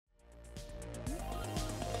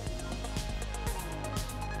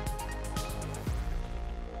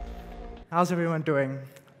How's everyone doing?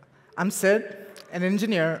 I'm Sid, an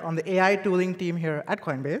engineer on the AI tooling team here at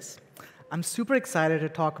Coinbase. I'm super excited to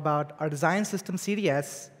talk about our design system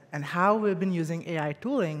CDS and how we've been using AI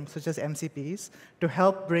tooling, such as MCPs, to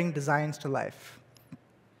help bring designs to life.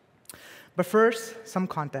 But first, some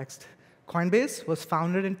context. Coinbase was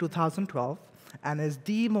founded in 2012 and is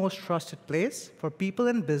the most trusted place for people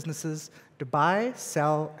and businesses to buy,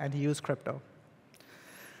 sell, and use crypto.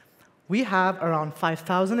 We have around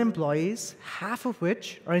 5,000 employees, half of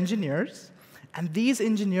which are engineers, and these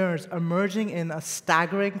engineers are merging in a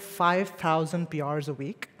staggering 5,000 PRs a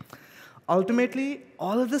week. Ultimately,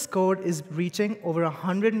 all of this code is reaching over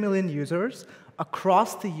 100 million users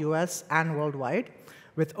across the US and worldwide,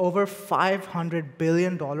 with over $500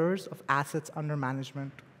 billion of assets under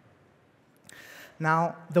management.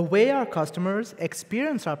 Now, the way our customers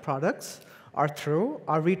experience our products are through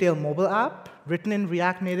our retail mobile app, written in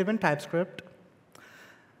React Native and TypeScript,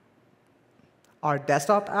 our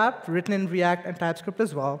desktop app, written in React and TypeScript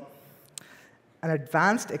as well, an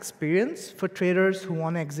advanced experience for traders who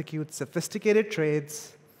want to execute sophisticated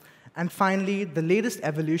trades, and finally, the latest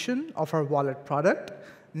evolution of our wallet product,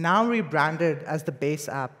 now rebranded as the Base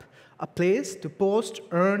app, a place to post,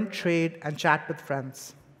 earn, trade, and chat with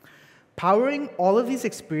friends. Powering all of these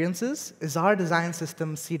experiences is our design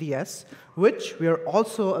system, CDS, which we are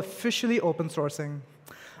also officially open sourcing.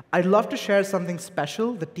 I'd love to share something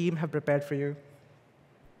special the team have prepared for you.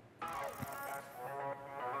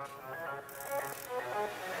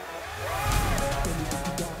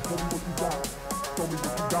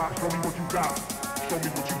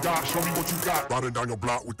 Show me what you got. Riding down your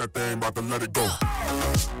block with that thing, about to let it go.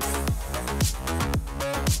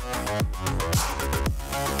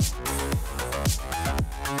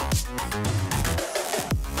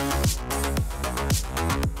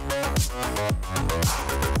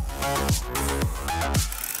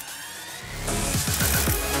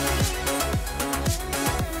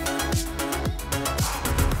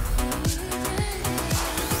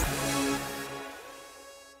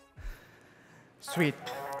 Sweet.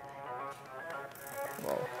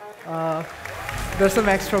 There's some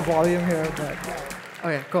extra volume here, but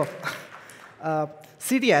OK, cool.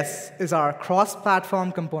 CDS is our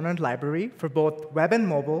cross-platform component library for both web and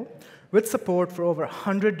mobile, with support for over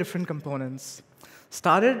 100 different components.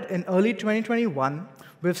 Started in early 2021,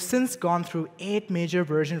 we've since gone through 8 major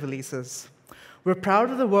version releases. We're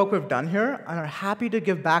proud of the work we've done here and are happy to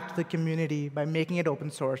give back to the community by making it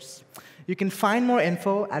open source. You can find more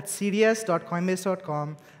info at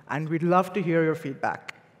cds.coinbase.com, and we'd love to hear your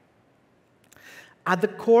feedback. At the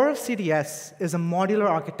core of CDS is a modular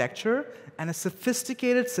architecture and a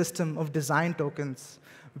sophisticated system of design tokens.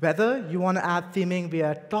 Whether you want to add theming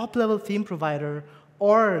via a top-level theme provider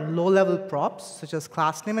or low-level props, such as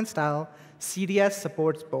class name and style, CDS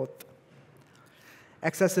supports both.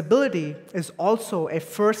 Accessibility is also a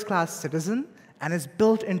first-class citizen and is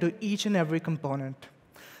built into each and every component.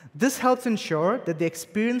 This helps ensure that the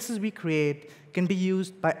experiences we create can be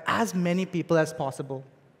used by as many people as possible.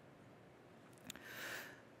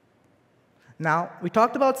 Now, we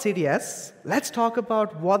talked about CDS. Let's talk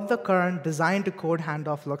about what the current design-to-code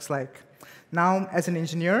handoff looks like. Now, as an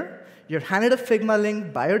engineer, you're handed a Figma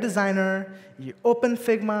link by your designer. You open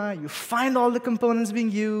Figma. You find all the components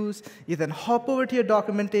being used. You then hop over to your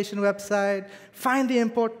documentation website, find the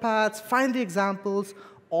import paths, find the examples,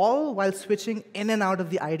 all while switching in and out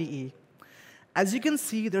of the IDE. As you can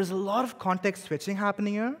see, there's a lot of context switching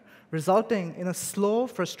happening here, resulting in a slow,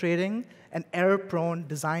 frustrating, and error-prone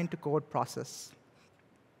design-to-code process.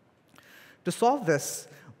 To solve this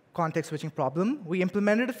context-switching problem, we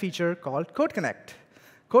implemented a feature called Code Connect.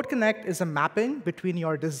 Code Connect is a mapping between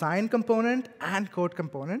your design component and code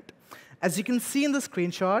component. As you can see in the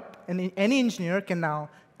screenshot, any engineer can now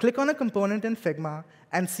click on a component in Figma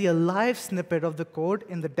and see a live snippet of the code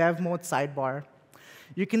in the dev mode sidebar.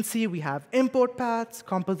 You can see we have import paths,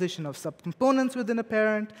 composition of subcomponents within a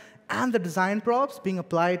parent, and the design props being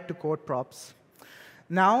applied to code props.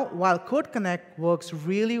 Now, while Code Connect works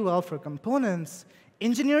really well for components,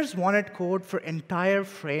 engineers wanted code for entire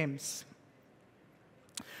frames.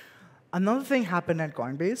 Another thing happened at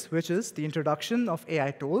Coinbase, which is the introduction of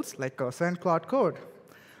AI tools like Cursor and Claude Code.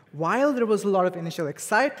 While there was a lot of initial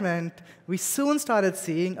excitement, we soon started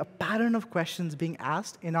seeing a pattern of questions being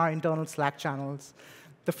asked in our internal Slack channels.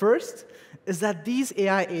 The first is that these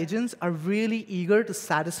AI agents are really eager to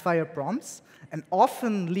satisfy your prompts and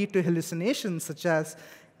often lead to hallucinations, such as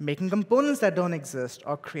making components that don't exist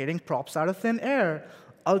or creating props out of thin air,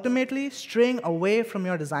 ultimately straying away from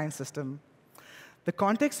your design system. The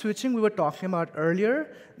context switching we were talking about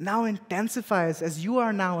earlier now intensifies as you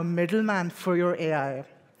are now a middleman for your AI.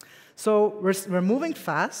 So we're moving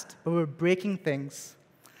fast, but we're breaking things.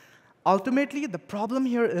 Ultimately, the problem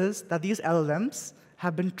here is that these LLMs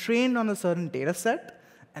have been trained on a certain data set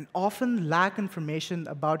and often lack information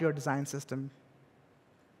about your design system.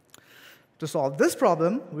 To solve this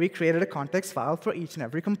problem, we created a context file for each and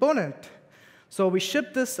every component. So we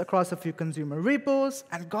shipped this across a few consumer repos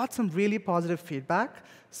and got some really positive feedback,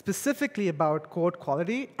 specifically about code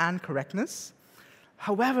quality and correctness.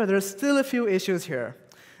 However, there are still a few issues here.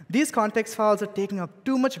 These context files are taking up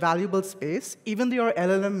too much valuable space, even though your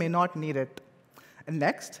LLM may not need it. And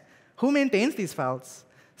next, who maintains these files?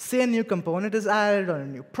 Say a new component is added or a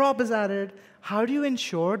new prop is added. How do you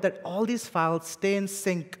ensure that all these files stay in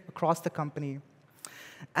sync across the company?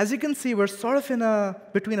 As you can see, we're sort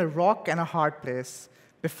of between a rock and a hard place.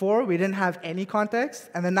 Before, we didn't have any context,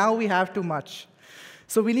 and then now we have too much.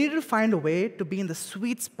 So we needed to find a way to be in the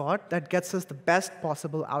sweet spot that gets us the best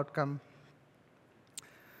possible outcome.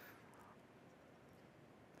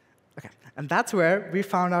 Okay, and that's where we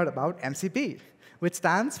found out about MCP, which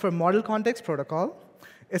stands for Model Context Protocol.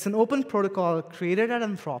 It's an open protocol created at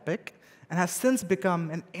Anthropic and has since become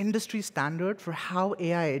an industry standard for how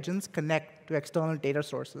AI agents connect to external data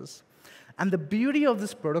sources. And the beauty of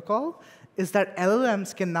this protocol is that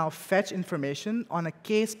LLMs can now fetch information on a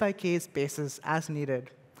case-by-case basis as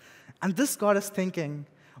needed. And this got us thinking,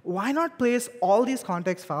 why not place all these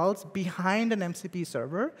context files behind an MCP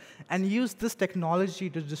server and use this technology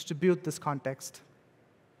to distribute this context?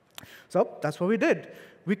 So that's what we did.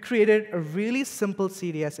 We created a really simple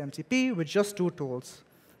CDS MCP with just two tools.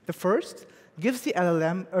 The first gives the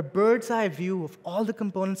LLM a bird's-eye view of all the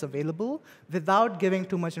components available without giving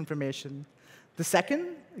too much information. The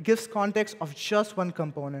second gives context of just one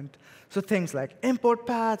component, so things like import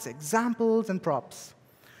paths, examples, and props.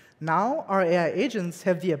 Now, our AI agents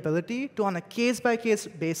have the ability to, on a case-by-case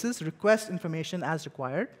basis, request information as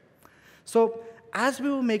required. So as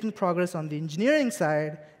we were making progress on the engineering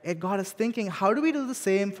side, it got us thinking, how do we do the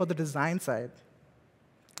same for the design side?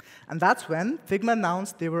 And that's when Figma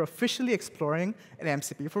announced they were officially exploring an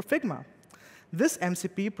MCP for Figma. This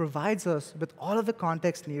MCP provides us with all of the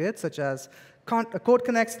context needed, such as code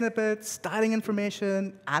connect snippets, styling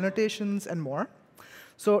information, annotations, and more.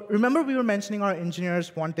 So remember we were mentioning our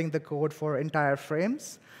engineers wanting the code for entire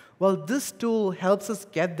frames? Well, this tool helps us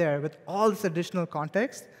get there with all this additional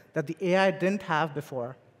context that the AI didn't have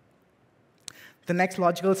before. The next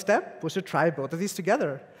logical step was to try both of these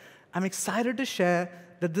together. I'm excited to share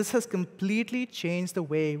that this has completely changed the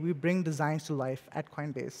way we bring designs to life at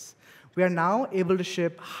Coinbase. We are now able to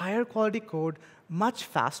ship higher quality code much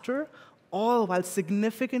faster, all while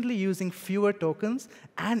significantly using fewer tokens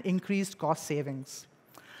and increased cost savings.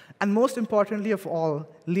 And most importantly of all,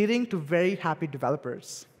 leading to very happy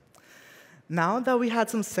developers. Now that we had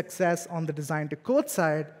some success on the design to code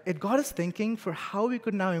side, it got us thinking for how we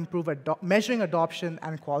could now improve measuring adoption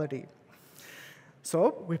and quality.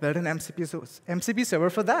 So we built an MCP server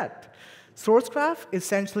for that. Sourcegraph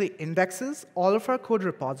essentially indexes all of our code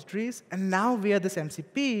repositories, and now via this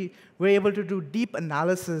MCP, we're able to do deep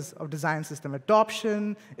analysis of design system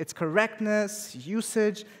adoption, its correctness,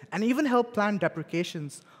 usage, and even help plan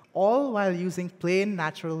deprecations, all while using plain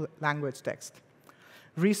natural language text.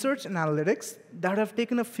 Research and analytics that would have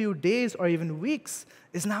taken a few days or even weeks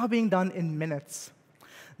is now being done in minutes.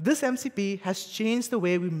 This MCP has changed the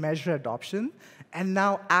way we measure adoption and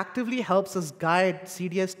now actively helps us guide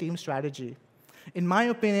CDS team strategy. In my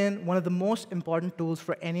opinion, one of the most important tools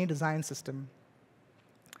for any design system.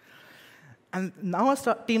 And now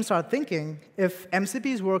our team started thinking, if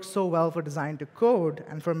MCPs work so well for design to code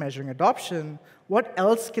and for measuring adoption, what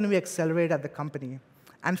else can we accelerate at the company?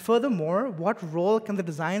 And furthermore, what role can the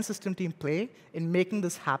design system team play in making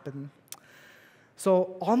this happen?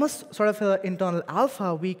 So almost sort of an internal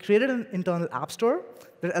alpha, we created an internal app store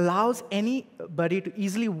that allows anybody to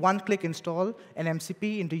easily one-click install an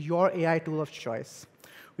MCP into your AI tool of choice.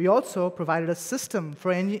 We also provided a system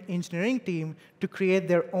for any engineering team to create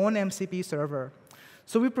their own MCP server.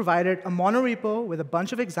 So we provided a monorepo with a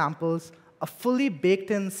bunch of examples, a fully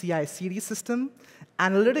baked-in CI/CD system,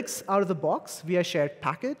 analytics out of the box via shared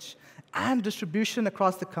package, and distribution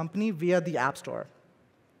across the company via the App Store.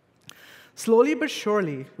 Slowly but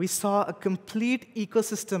surely, we saw a complete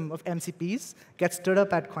ecosystem of MCPs get stood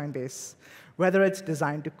up at Coinbase, whether it's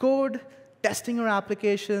design to code, testing your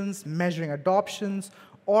applications, measuring adoptions,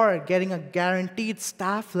 or getting a guaranteed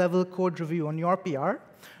staff-level code review on your PR.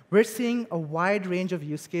 We're seeing a wide range of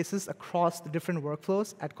use cases across the different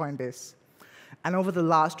workflows at Coinbase. And over the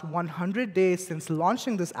last 100 days since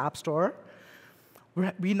launching this app store,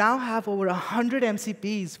 We now have over 100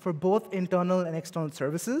 MCPs for both internal and external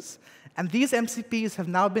services, and these MCPs have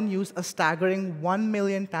now been used a staggering 1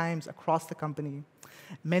 million times across the company,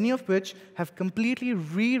 many of which have completely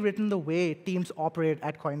rewritten the way teams operate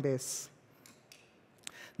at Coinbase.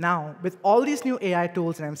 Now, with all these new AI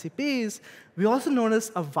tools and MCPs, we also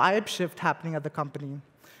noticed a vibe shift happening at the company.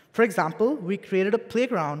 For example, we created a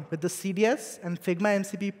playground with the CDS and Figma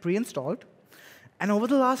MCP pre-installed. And over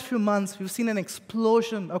the last few months, we've seen an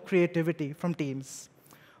explosion of creativity from teams.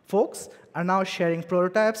 Folks are now sharing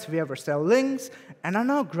prototypes via Vercel links and are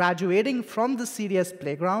now graduating from the CDS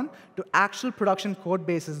playground to actual production code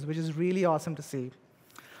bases, which is really awesome to see.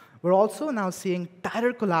 We're also now seeing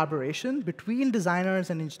tighter collaboration between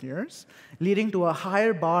designers and engineers, leading to a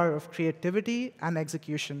higher bar of creativity and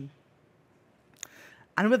execution.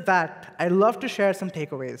 And with that, I'd love to share some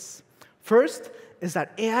takeaways. First is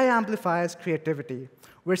that AI amplifies creativity.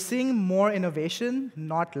 We're seeing more innovation,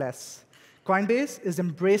 not less. Coinbase is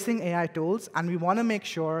embracing AI tools, and we want to make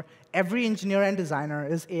sure every engineer and designer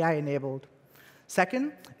is AI-enabled.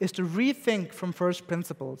 Second is to rethink from first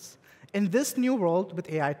principles. In this new world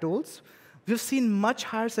with AI tools, we've seen much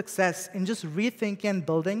higher success in just rethinking and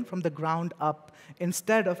building from the ground up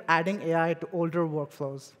instead of adding AI to older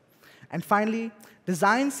workflows. And finally,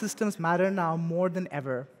 design systems matter now more than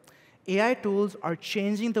ever. AI tools are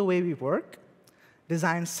changing the way we work.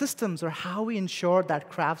 Design systems are how we ensure that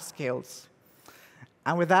craft scales.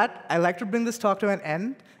 And with that, I'd like to bring this talk to an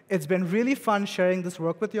end. It's been really fun sharing this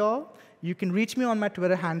work with you all. You can reach me on my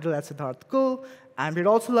Twitter handle at Siddharth Kul, and we'd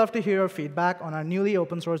also love to hear your feedback on our newly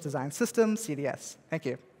open source design system, CDS. Thank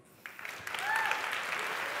you.